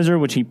good pleasure,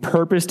 which he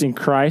purposed in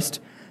Christ,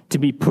 to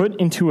be put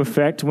into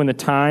effect when the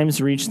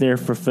times reach their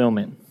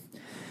fulfillment.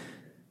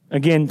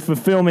 Again,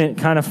 fulfillment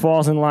kind of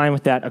falls in line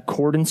with that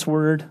accordance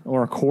word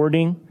or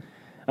according.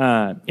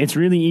 It's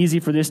really easy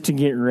for this to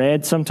get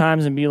read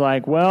sometimes and be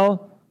like,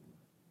 well,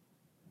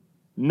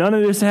 none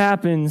of this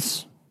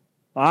happens.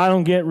 I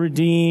don't get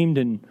redeemed,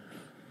 and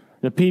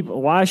the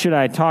people. Why should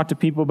I talk to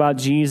people about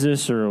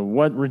Jesus, or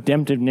what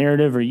redemptive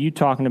narrative are you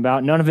talking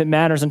about? None of it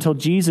matters until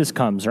Jesus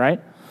comes, right?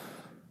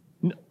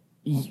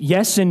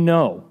 Yes and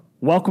no.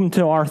 Welcome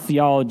to our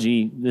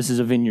theology. This is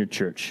a Vineyard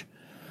Church.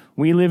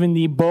 We live in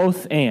the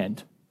both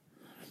and.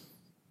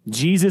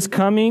 Jesus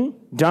coming,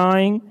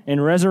 dying,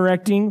 and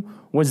resurrecting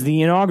was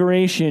the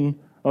inauguration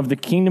of the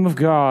kingdom of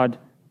God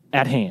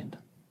at hand.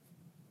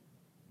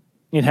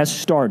 It has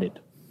started.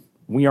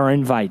 We are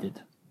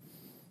invited.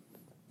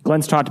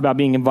 Glenn's talked about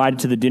being invited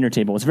to the dinner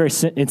table.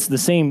 It's the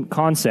same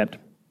concept.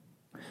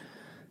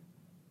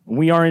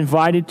 We are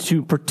invited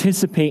to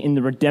participate in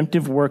the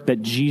redemptive work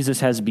that Jesus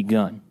has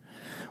begun.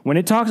 When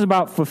it talks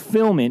about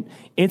fulfillment,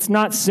 it's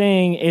not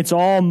saying it's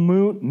all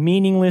moot,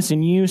 meaningless,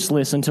 and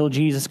useless until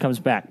Jesus comes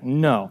back.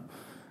 No,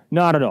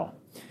 not at all.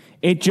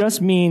 It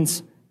just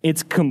means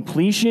its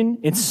completion,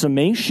 its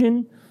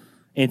summation,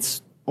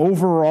 its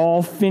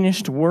overall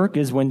finished work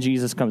is when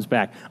Jesus comes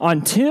back.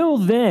 Until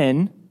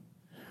then,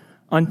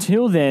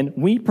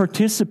 we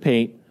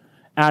participate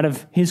out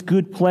of his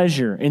good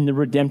pleasure in the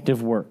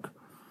redemptive work.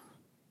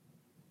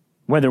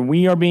 Whether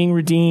we are being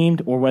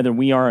redeemed or whether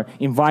we are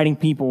inviting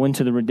people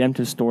into the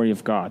redemptive story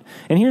of God.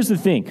 And here's the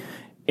thing.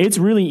 It's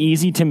really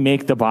easy to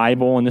make the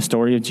Bible and the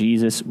story of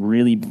Jesus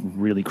really,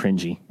 really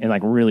cringy and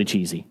like really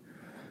cheesy.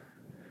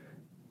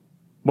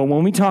 But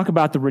when we talk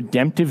about the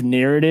redemptive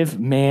narrative,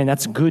 man,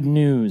 that's good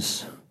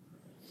news.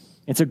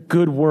 It's a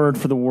good word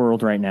for the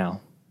world right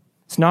now.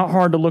 It's not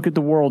hard to look at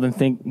the world and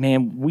think,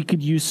 man, we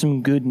could use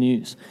some good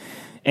news.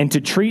 And to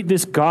treat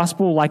this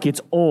gospel like it's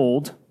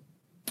old,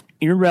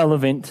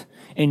 irrelevant,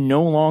 and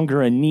no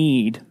longer a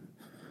need,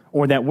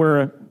 or that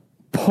we're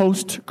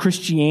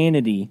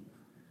post-Christianity.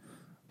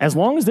 As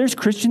long as there's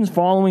Christians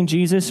following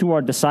Jesus who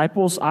are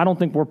disciples, I don't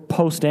think we're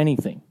post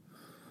anything.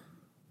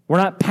 We're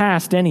not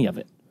past any of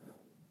it.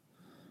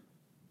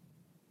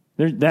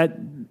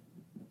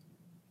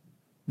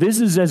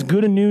 This is as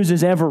good a news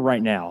as ever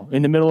right now,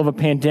 in the middle of a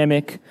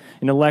pandemic,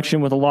 an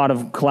election with a lot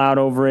of cloud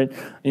over it,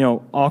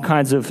 all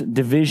kinds of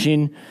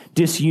division,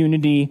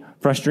 disunity,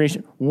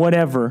 frustration,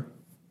 whatever.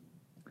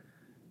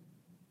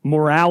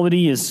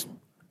 Morality is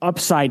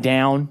upside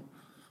down.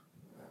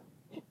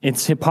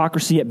 It's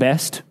hypocrisy at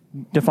best,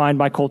 defined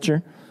by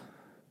culture.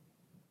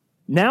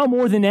 Now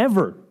more than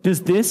ever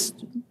does this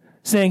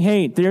saying,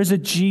 hey, there's a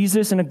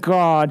Jesus and a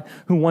God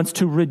who wants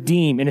to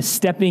redeem and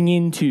is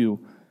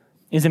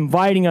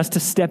inviting us to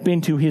step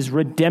into his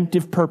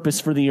redemptive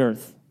purpose for the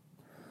earth.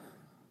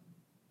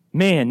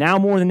 Man, now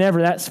more than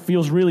ever, that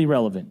feels really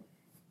relevant.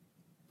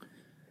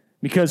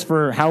 Because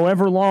for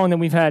however long that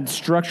we've had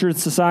structured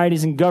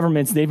societies and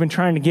governments, they've been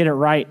trying to get it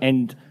right,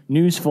 and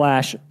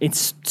newsflash,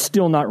 it's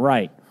still not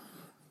right.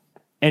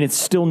 And it's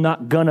still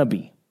not gonna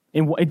be.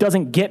 It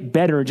doesn't get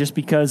better just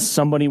because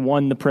somebody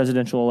won the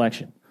presidential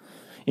election.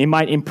 It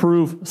might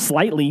improve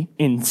slightly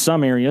in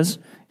some areas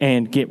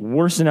and get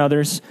worse in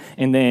others,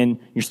 and then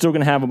you're still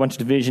gonna have a bunch of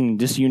division and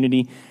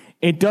disunity.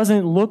 It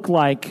doesn't look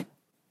like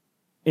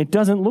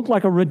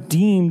a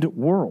redeemed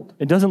world.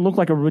 It doesn't look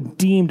like a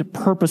redeemed,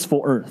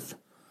 purposeful earth.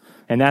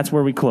 And that's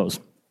where we close.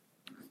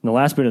 The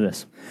last bit of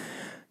this.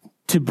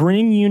 To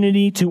bring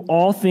unity to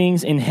all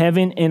things in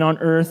heaven and on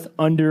earth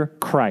under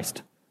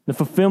Christ. The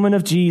fulfillment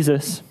of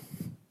Jesus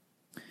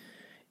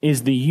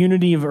is the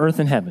unity of earth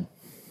and heaven.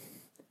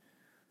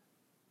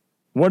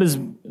 What does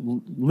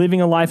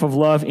living a life of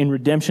love in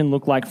redemption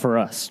look like for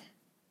us?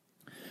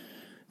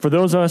 For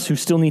those of us who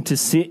still need to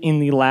sit in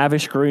the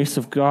lavish grace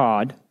of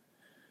God,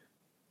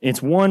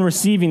 it's one,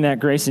 receiving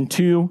that grace, and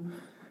two,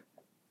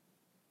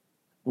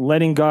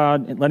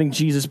 letting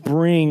Jesus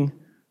bring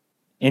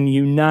and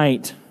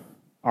unite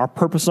our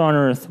purpose on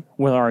earth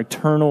with our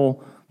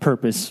eternal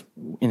purpose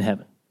in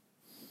heaven.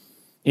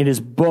 It is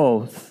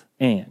both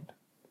and.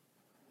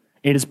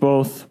 It is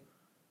both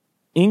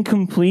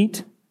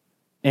incomplete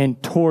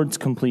and towards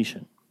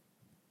completion.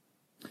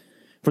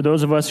 For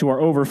those of us who are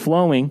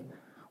overflowing,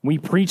 we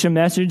preach a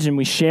message and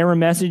we share a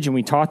message and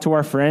we talk to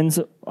our friends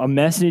a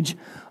message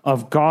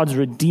of God's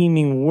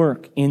redeeming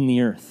work in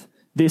the earth.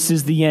 This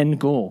is the end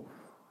goal.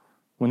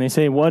 When they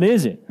say, what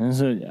is it? It's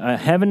a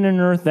heaven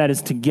and earth that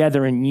is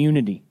together in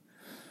unity.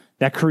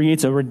 That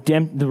creates the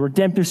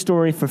redemptive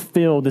story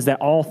fulfilled is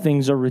that all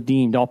things are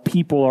redeemed. All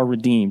people are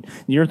redeemed.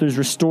 The earth is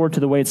restored to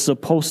the way it's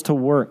supposed to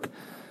work.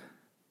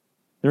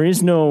 There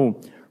is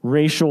no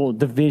racial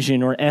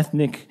division or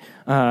ethnic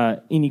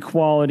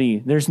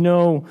inequality. There's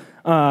no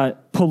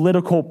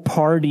political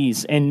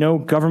parties and no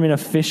government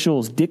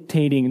officials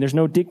dictating. There's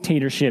no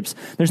dictatorships.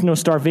 There's no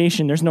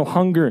starvation. There's no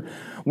hunger.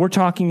 We're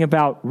talking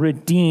about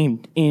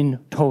redeemed in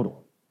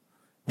total.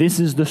 This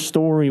is the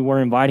story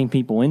we're inviting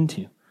people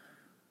into.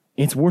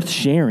 It's worth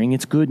sharing.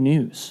 It's good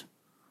news.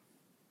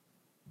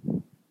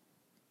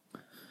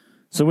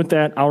 So with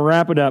that, I'll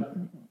wrap it up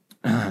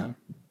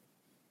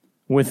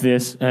with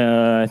this.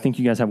 I think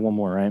you guys have one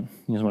more, right?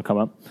 You guys want to come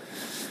up?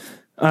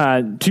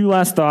 Two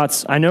last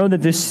thoughts. I know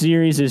that this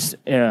series is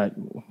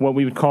what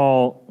we would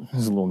call,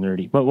 this is a little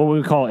nerdy, but what we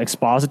would call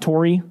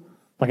expository,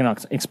 like an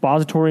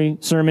expository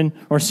sermon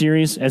or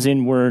series, as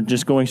in we're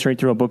just going straight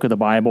through a book of the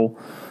Bible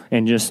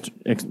and just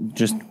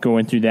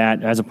going through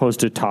that as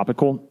opposed to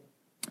topical.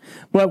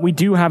 But we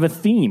do have a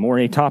theme or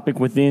a topic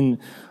within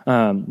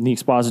the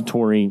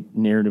expository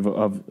narrative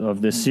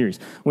of this series,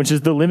 which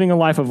is the living a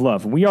life of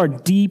love. We are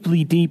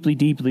deeply, deeply,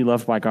 deeply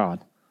loved by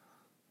God.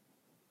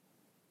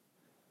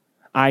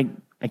 I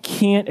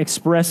can't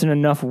express in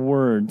enough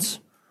words,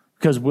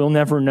 because we'll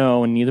never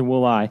know, and neither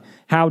will I,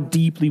 how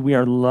deeply we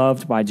are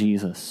loved by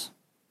Jesus.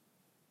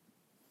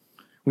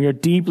 We are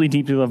deeply,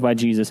 deeply loved by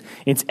Jesus.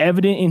 It's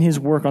evident in his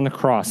work on the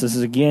cross. This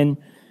is, again,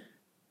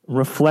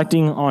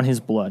 reflecting on his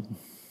blood.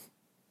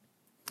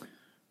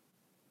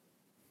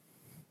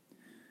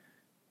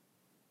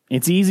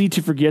 It's easy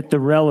to forget the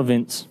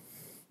relevance,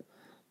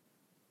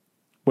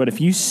 but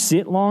if you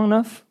sit long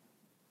enough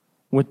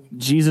with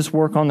Jesus'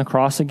 work on the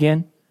cross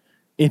again,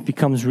 it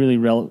becomes really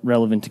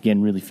relevant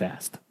again really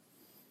fast.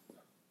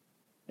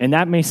 And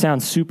that may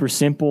sound super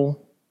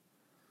simple,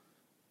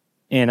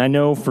 and I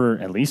know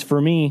at least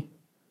for me,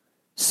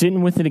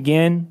 sitting with it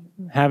again,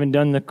 having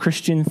done the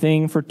Christian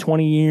thing for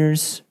 20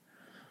 years,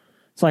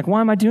 it's like, why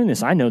am I doing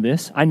this? I know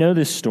this. I know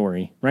this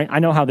story, right? I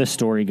know how this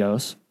story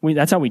goes.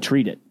 That's how we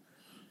treat it.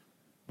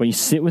 But you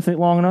sit with it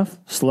long enough,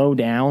 slow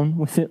down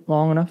with it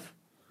long enough,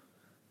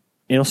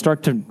 it'll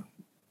start to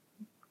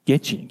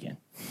get you again.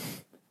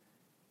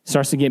 It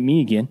starts to get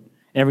me again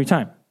every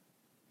time.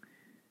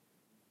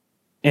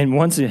 And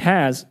once it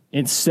has,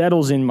 it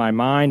settles in my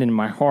mind and in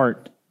my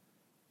heart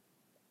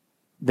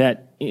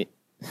that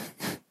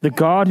the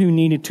God who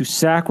needed to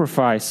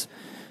sacrifice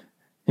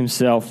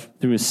himself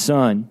through his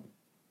Son,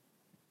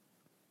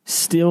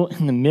 still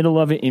in the middle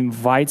of it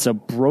invites a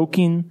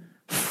broken,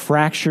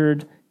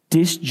 fractured,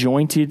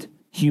 disjointed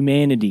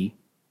humanity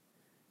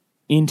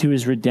into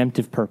his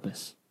redemptive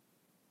purpose.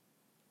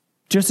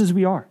 Just as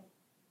we are.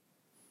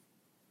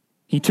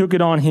 He took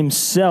it on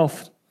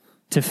himself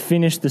to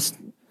finish the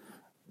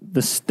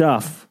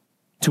stuff,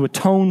 to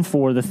atone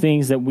for the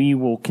things that we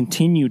will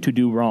continue to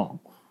do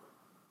wrong.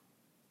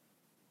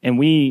 And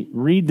we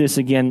read this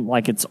again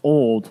like it's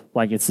old,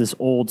 like it's this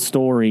old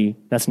story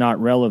that's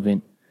not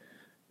relevant.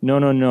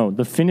 No.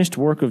 The finished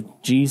work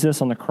of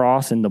Jesus on the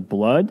cross and the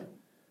blood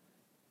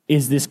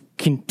is this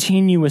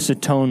continuous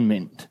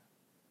atonement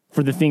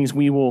for the things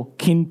we will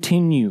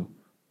continue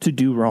to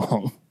do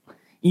wrong,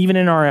 even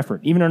in our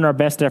effort, even in our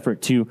best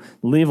effort to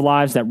live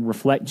lives that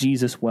reflect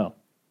Jesus well.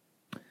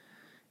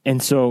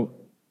 And so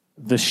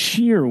the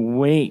sheer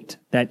weight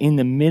that in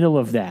the middle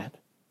of that,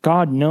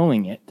 God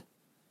knowing it,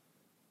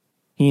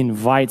 he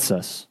invites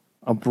us,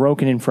 a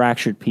broken and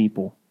fractured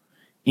people,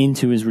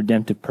 into his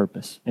redemptive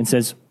purpose and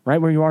says,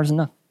 right where you are is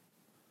enough.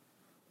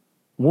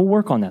 We'll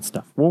work on that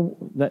stuff.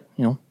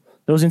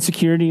 Those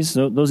insecurities,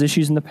 those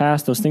issues in the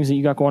past, those things that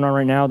you got going on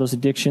right now, those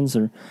addictions,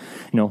 or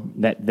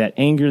that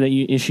anger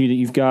issue that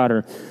you've got,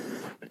 or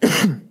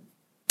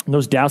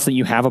those doubts that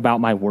you have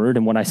about my word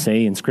and what I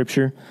say in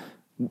Scripture,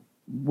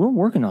 we're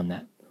working on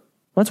that.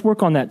 Let's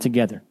work on that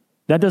together.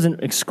 That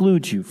doesn't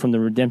exclude you from the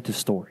redemptive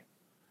story.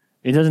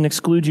 It doesn't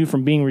exclude you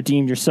from being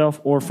redeemed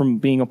yourself or from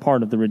being a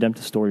part of the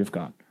redemptive story of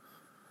God.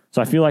 So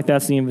I feel like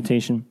that's the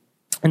invitation.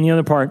 And the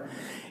other part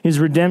is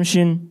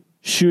redemption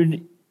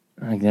should...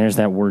 There's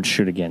that word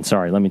should again.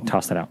 Sorry, let me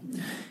toss that out.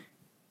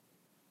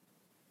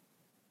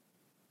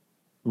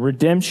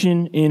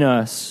 Redemption in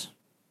us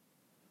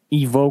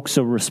evokes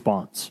a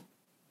response.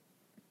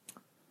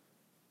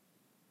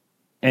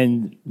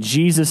 And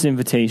Jesus'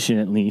 invitation,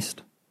 at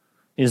least,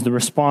 is the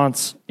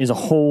response, is a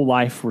whole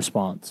life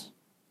response.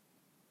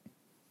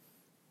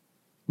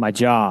 My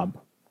job,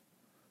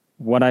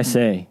 what I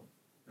say,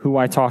 who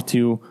I talk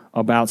to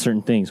about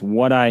certain things,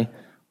 what I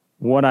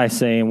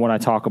say and what I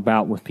talk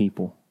about with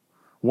people.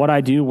 What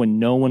I do when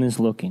no one is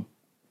looking,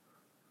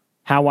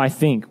 how I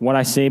think, what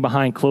I say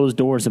behind closed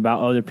doors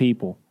about other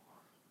people,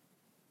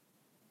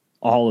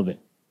 all of it,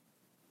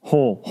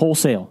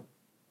 wholesale.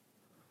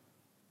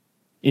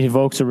 It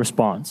evokes a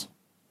response.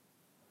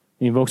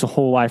 It evokes a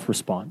whole life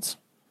response.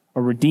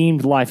 A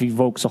redeemed life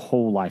evokes a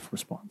whole life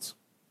response.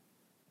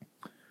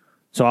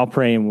 So I'll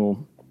pray and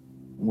we'll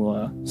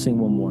sing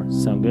one more.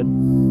 Sound good?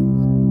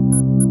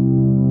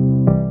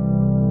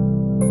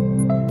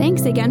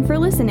 Thanks again for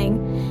listening.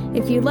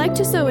 If you'd like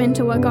to sow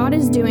into what God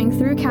is doing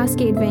through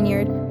Cascade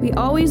Vineyard, we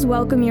always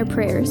welcome your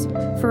prayers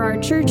for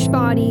our church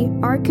body,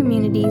 our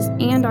communities,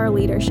 and our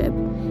leadership.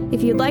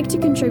 If you'd like to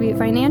contribute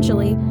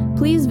financially,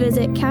 please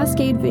visit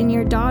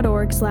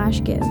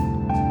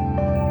cascadevineyard.org/give.